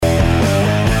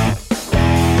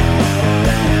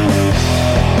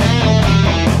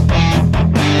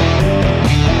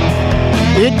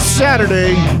It's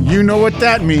Saturday. You know what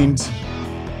that means.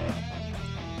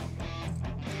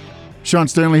 Sean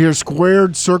Stanley here,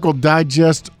 Squared Circle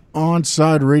Digest,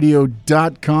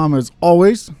 OnSideRadio.com. As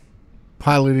always,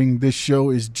 piloting this show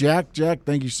is Jack. Jack,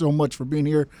 thank you so much for being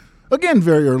here again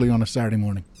very early on a Saturday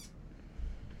morning.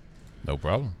 No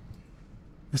problem.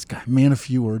 This guy, man of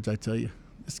few words, I tell you.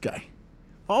 This guy,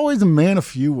 always a man of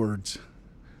few words.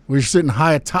 We're sitting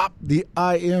high atop the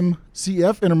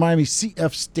IMCF, Inter Miami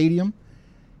CF Stadium,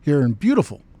 here in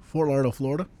beautiful Fort Lauderdale,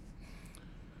 Florida.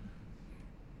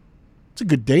 It's a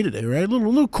good day today, right? A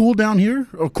little cool down here.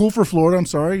 Or cool for Florida, I'm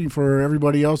sorry. For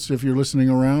everybody else, if you're listening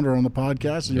around or on the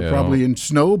podcast, you're probably in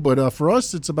snow. But for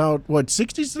us, it's about,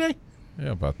 60s today?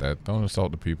 Yeah, about that. Don't insult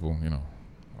the people,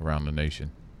 around the nation.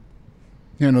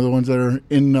 Yeah, the ones that are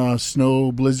in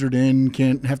snow, blizzard in,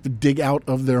 can't have to dig out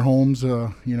of their homes,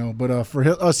 But for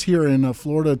us here in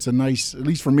Florida, it's a nice, at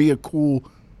least for me, a cool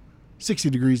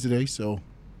 60 degrees today, so.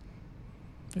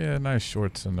 Yeah, nice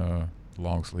shorts and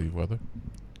long sleeve weather.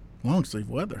 Long sleeve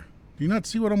weather? Do you not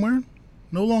see what I'm wearing?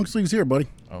 No long sleeves here, buddy.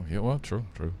 Oh, yeah, well, true.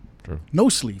 No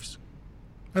sleeves.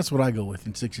 That's what I go with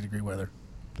in 60-degree weather.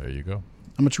 There you go.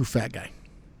 I'm a true fat guy.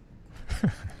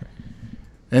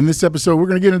 And this episode, we're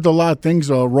going to get into a lot of things.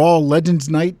 Raw Legends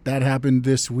Night, that happened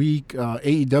this week.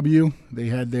 AEW, they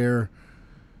had their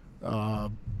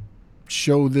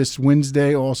show this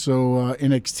Wednesday. Also,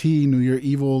 NXT, New Year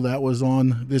Evil, that was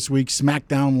on this week.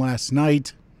 SmackDown last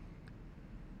night.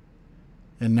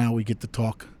 And now we get to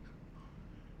talk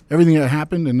everything that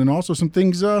happened. And then also some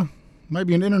things might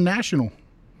be an international.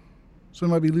 So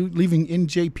they might be leaving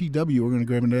NJPW. We're going to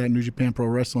grab into that, New Japan Pro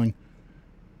Wrestling.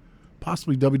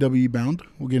 Possibly WWE bound.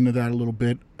 We'll get into that a little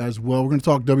bit as well. We're going to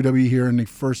talk WWE here in the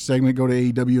first segment, go to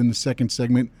AEW in the second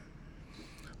segment.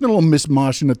 Then a little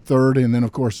mishmash in the third. And then,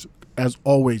 of course, as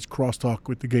always, crosstalk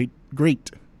with the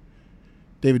great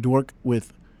David Dwork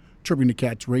with Chirping the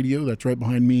Cats Radio. That's right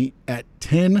behind me at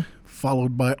 10,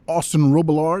 followed by Austin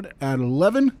Robillard at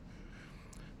 11.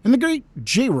 And the great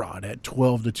J-Rod at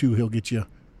 12 to 2. He'll get you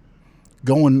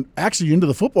going actually into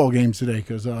the football games today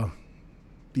because the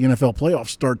NFL playoffs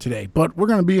start today. But we're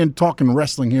going to be talking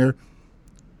wrestling here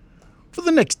for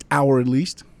the next hour at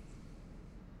least.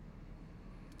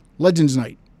 Legends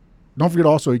Night. Don't forget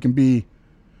also you can be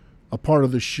a part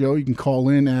of the show. You can call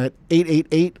in at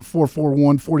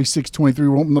 888-441-4623.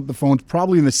 We'll open up the phones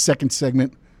probably in the second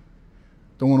segment.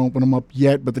 Don't want to open them up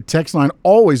yet, but the text line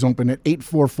always open at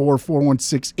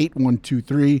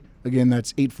 844-416-8123. Again,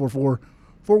 that's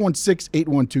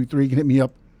 844-416-8123. You can hit me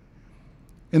up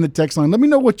in the text line. Let me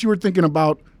know what you were thinking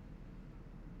about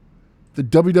the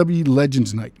WWE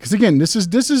Legends Night. Because again, this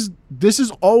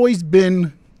has always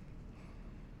been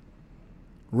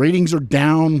ratings are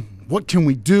down. What can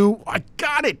we do? I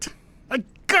got it.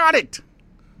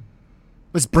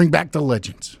 Let's bring back the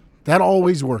Legends. That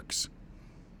always works.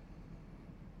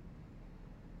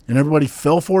 And everybody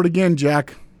fell for it again,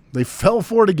 Jack. They fell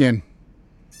for it again.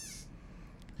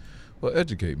 Well,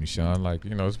 educate me, Sean.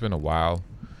 It's been a while.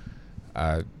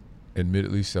 I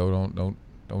admittedly so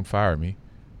don't fire me,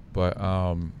 but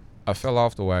I fell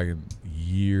off the wagon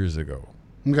years ago.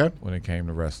 Okay. When it came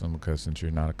to wrestling, because since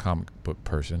you're not a comic book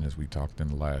person, as we talked in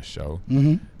the last show,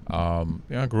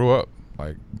 I grew up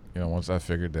once I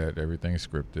figured that everything's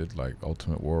scripted, like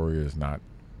Ultimate Warrior is not,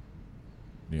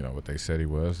 what they said he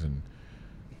was, and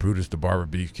Brutus the Barber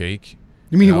Beefcake.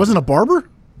 You mean he wasn't a barber?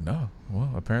 No,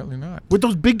 well, apparently not. With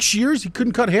those big shears, he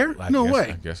couldn't cut hair? No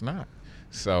way. I guess not.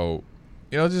 So,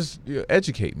 just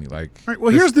educate me. All right,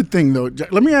 well, here's the thing, though.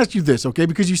 Let me ask you this, okay?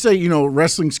 Because you say,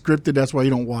 wrestling scripted, that's why you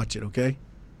don't watch it, okay?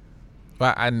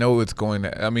 But I know it's going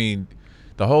to,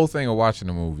 the whole thing of watching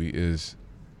a movie is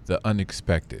the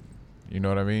unexpected. You know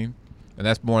what I mean? And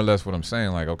that's more or less what I'm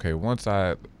saying.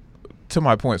 To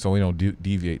my point, so we don't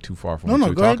deviate too far from what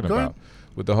you're talking about.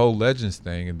 With the whole Legends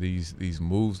thing and these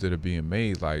moves that are being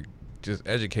made, just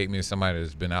educate me as somebody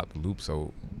that's been out the loop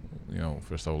for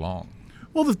so long.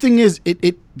 Well, the thing is,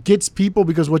 it gets people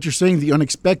because what you're saying, the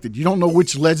unexpected. You don't know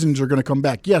which legends are going to come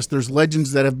back. Yes, there's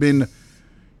legends that have been,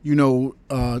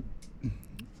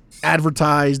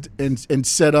 advertised and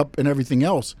set up and everything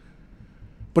else.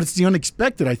 But it's the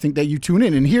unexpected, I think, that you tune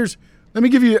in. And let me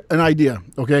give you an idea,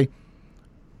 okay?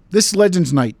 This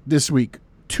Legends Night this week,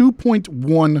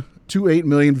 2.128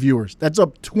 million viewers. That's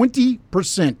up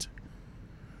 20%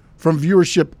 from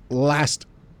viewership last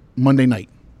Monday night.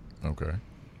 Okay.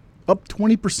 Up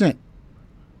 20%. And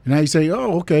now you say,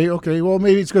 oh, okay. Well,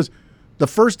 maybe it's because the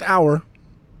first hour,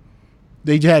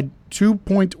 they had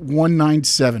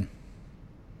 2.197.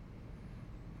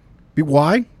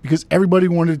 Why? Because everybody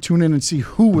wanted to tune in and see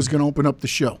who was going to open up the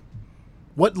show.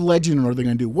 What legend are they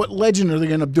going to do? What legend are they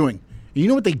going to end up doing? And you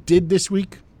know what they did this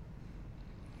week?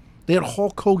 They had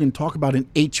Hulk Hogan talk about an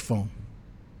H phone.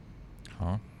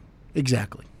 Huh?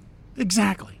 Exactly.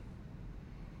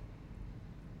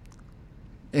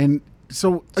 And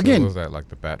so, again. So was that like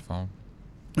the bat phone?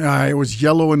 It was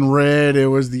yellow and red. It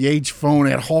was the H phone.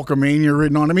 It had Hulkamania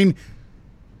written on it. I mean,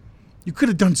 you could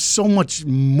have done so much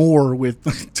more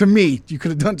with, to me, you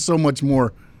could have done so much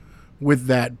more with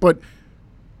that. But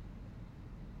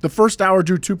the first hour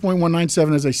drew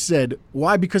 2.197, as I said.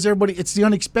 Why? Because everybody, it's the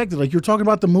unexpected. Like you're talking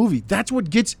about the movie. That's what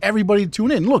gets everybody to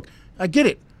tune in. Look, I get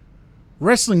it.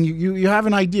 Wrestling, you have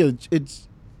an idea. It's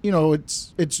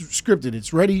scripted.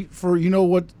 It's ready for,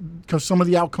 because some of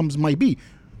the outcomes might be.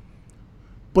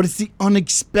 But it's the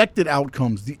unexpected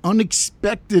outcomes, the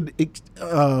unexpected,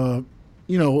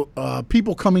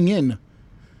 people coming in,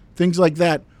 things like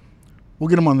that. We'll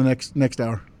get them on the next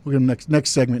hour. We'll get them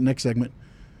next segment.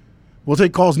 We'll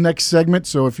take calls next segment.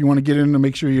 So if you want to get in,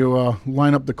 make sure you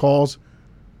line up the calls.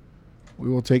 We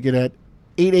will take it at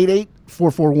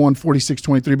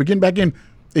 888-441-4623. But getting back in,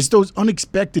 it's those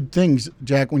unexpected things,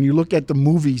 Jack. When you look at the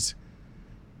movies,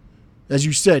 as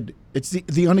you said, it's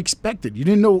the unexpected. You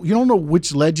don't know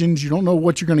which legends, you don't know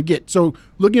what you're going to get. So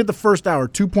looking at the first hour,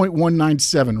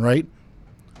 2.197, right?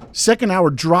 Second hour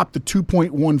dropped to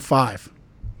 2.15.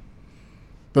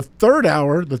 The third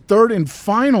hour, the third and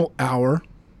final hour,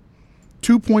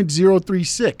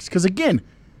 2.036. Because again,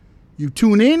 you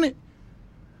tune in,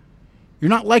 you're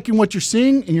not liking what you're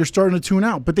seeing, and you're starting to tune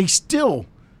out. But they still,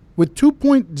 with 2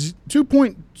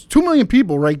 million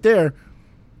people right there,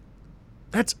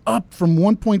 that's up from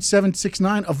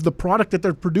 1.769 of the product that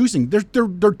they're producing.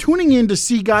 They're tuning in to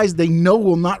see guys they know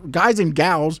will not, guys and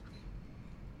gals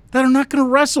that are not going to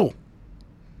wrestle.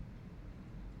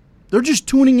 They're just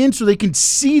tuning in so they can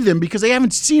see them because they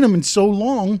haven't seen them in so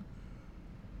long.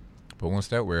 But once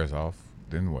that wears off,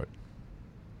 then what?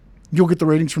 You'll get the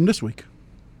ratings from this week.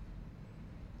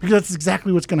 Because that's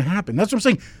exactly what's going to happen. That's what I'm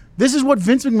saying. This is what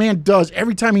Vince McMahon does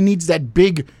every time he needs that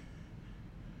big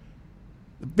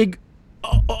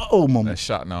moment. That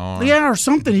shot in the arm. Yeah, or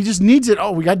something. He just needs it.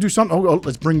 Oh, we got to do something. Oh,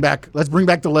 let's bring back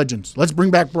the legends. Let's bring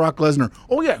back Brock Lesnar.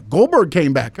 Oh yeah, Goldberg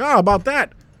came back. How about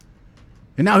that?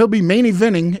 And now he'll be main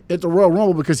eventing at the Royal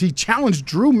Rumble because he challenged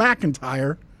Drew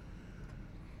McIntyre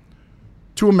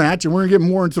to a match, and we're going to get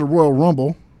more into the Royal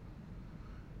Rumble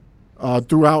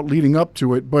throughout leading up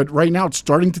to it. But right now it's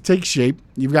starting to take shape.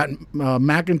 You've got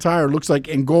McIntyre, looks like,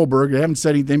 and Goldberg. They haven't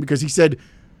said anything because he said,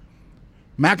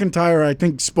 McIntyre, I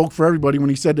think, spoke for everybody when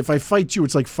he said, if I fight you,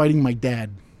 it's like fighting my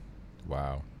dad.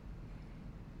 Wow.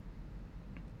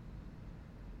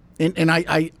 And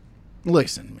I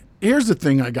listen, here's the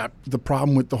thing I got, the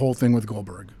problem with the whole thing with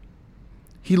Goldberg.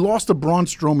 He lost to Braun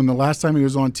Strowman the last time he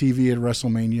was on TV at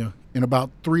WrestleMania in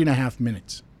about 3.5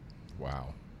 minutes.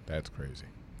 Wow. That's crazy.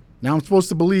 Now I'm supposed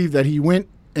to believe that he went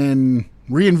and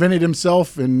reinvented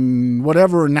himself and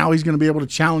whatever, and now he's going to be able to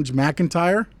challenge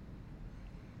McIntyre.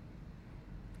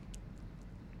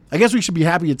 I guess we should be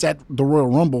happy it's at the Royal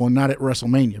Rumble and not at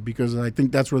WrestleMania because I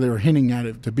think that's where they were hinting at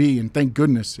it to be, and thank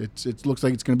goodness it looks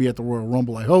like it's going to be at the Royal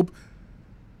Rumble, I hope.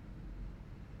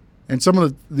 And some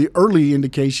of the early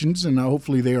indications, and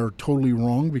hopefully they are totally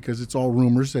wrong because it's all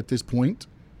rumors at this point,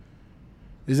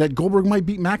 is that Goldberg might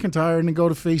beat McIntyre and then go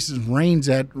to face Reigns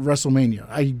at WrestleMania.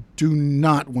 I do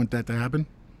not want that to happen.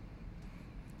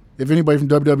 If anybody from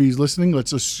WWE is listening,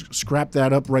 let's just scrap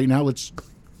that up right now. Let's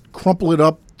crumple it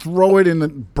up, throw it in the,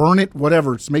 burn it,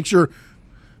 whatever. Just make sure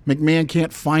McMahon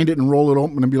can't find it and roll it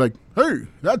open and be like, hey,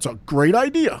 that's a great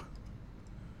idea.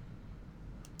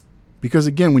 Because,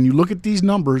 again, when you look at these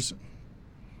numbers,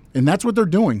 and that's what they're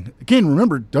doing. Again,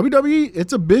 remember, WWE,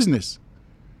 it's a business.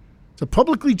 It's a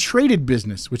publicly traded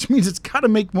business, which means it's got to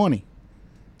make money.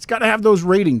 It's got to have those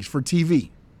ratings for TV.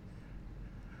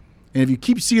 And if you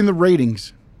keep seeing the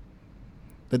ratings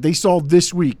that they saw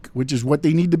this week, which is what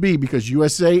they need to be because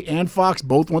USA and Fox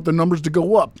both want the numbers to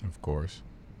go up. Of course.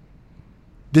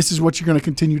 This is what you're going to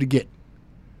continue to get.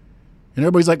 And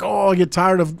everybody's like, oh, I get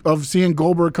tired of seeing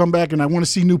Goldberg come back and I want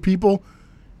to see new people.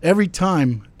 Every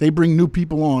time they bring new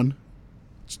people on,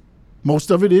 most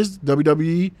of it is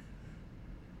WWE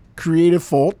creative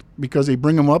fault because they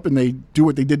bring them up and they do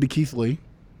what they did to Keith Lee.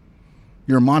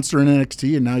 You're a monster in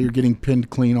NXT and now you're getting pinned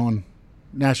clean on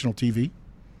national TV.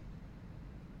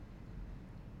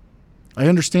 I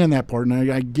understand that part,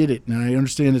 and I get it, and I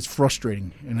understand it's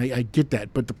frustrating, and I get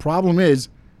that. But the problem is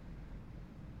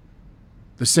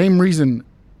the same reason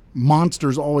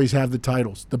monsters always have the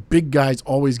titles. The big guys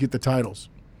always get the titles.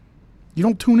 You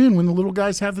don't tune in when the little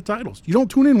guys have the titles. You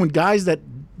don't tune in when guys that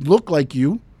look like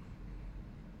you,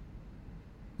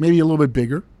 maybe a little bit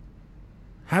bigger,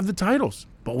 have the titles.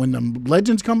 But when the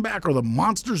legends come back, or the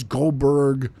monsters,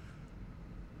 Goldberg,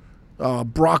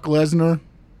 Brock Lesnar,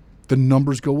 the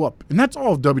numbers go up. And that's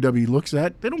all WWE looks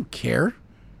at. They don't care.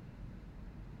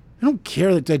 They don't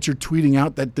care that you're tweeting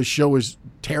out that the show is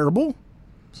terrible.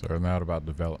 So they're not about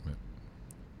development.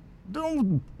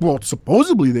 Well,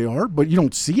 supposedly they are, but you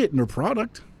don't see it in their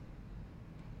product.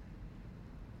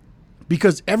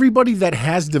 Because everybody that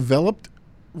has developed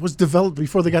was developed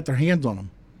before they got their hands on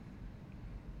them.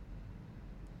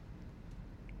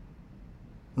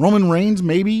 Roman Reigns,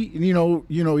 maybe, you know,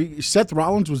 Seth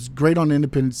Rollins was great on the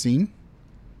independent scene.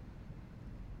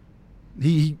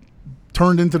 He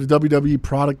turned into the WWE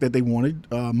product that they wanted.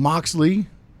 Moxley,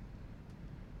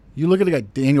 you look at a guy,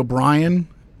 Daniel Bryan,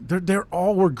 they're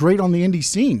all were great on the indie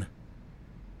scene.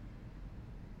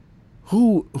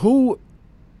 Who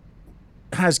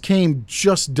has came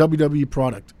just WWE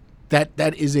product?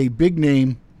 That is a big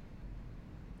name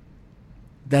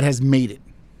that has made it.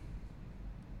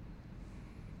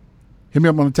 Hit me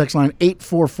up on the text line,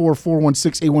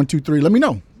 844-416-8123. Let me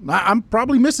know. I'm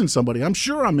probably missing somebody. I'm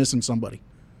sure I'm missing somebody.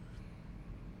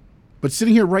 But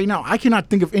sitting here right now, I cannot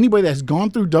think of anybody that has gone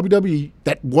through WWE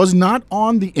that was not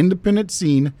on the independent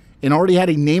scene and already had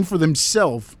a name for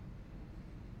themselves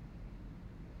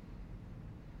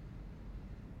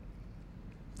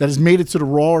that has made it to the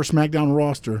Raw or SmackDown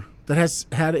roster that has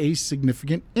had a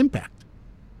significant impact.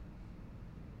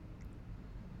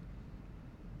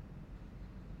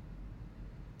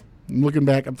 I'm looking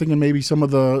back, I'm thinking maybe some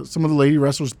of the lady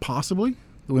wrestlers, possibly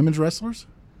the women's wrestlers.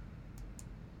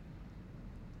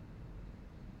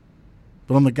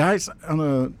 But on the guys,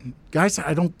 I'm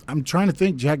trying to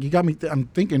think, Jack. You got me. I'm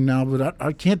thinking now, but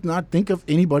I can't not think of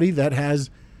anybody that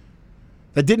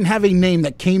didn't have a name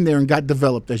that came there and got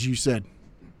developed, as you said.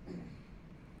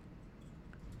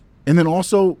 And then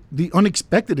also the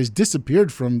unexpected has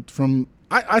disappeared from.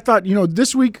 I thought,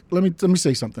 this week. Let me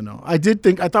say something though. I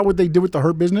thought what they did with the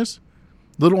Hurt Business,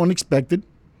 little unexpected.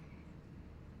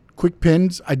 Quick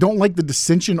pins. I don't like the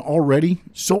dissension already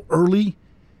so early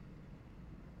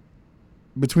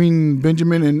between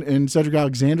Benjamin and Cedric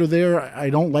Alexander there. I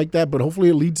don't like that, but hopefully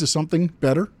it leads to something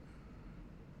better.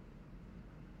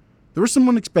 There were some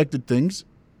unexpected things.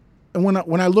 And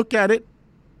when I look at it,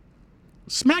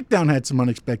 SmackDown had some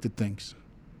unexpected things.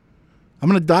 I'm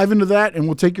going to dive into that, and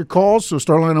we'll take your calls. So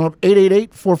start lining up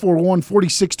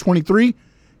 888-441-4623.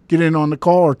 Get in on the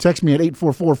call or text me at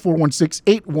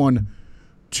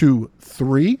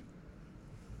 844-416-8123.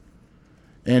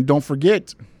 And don't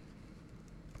forget,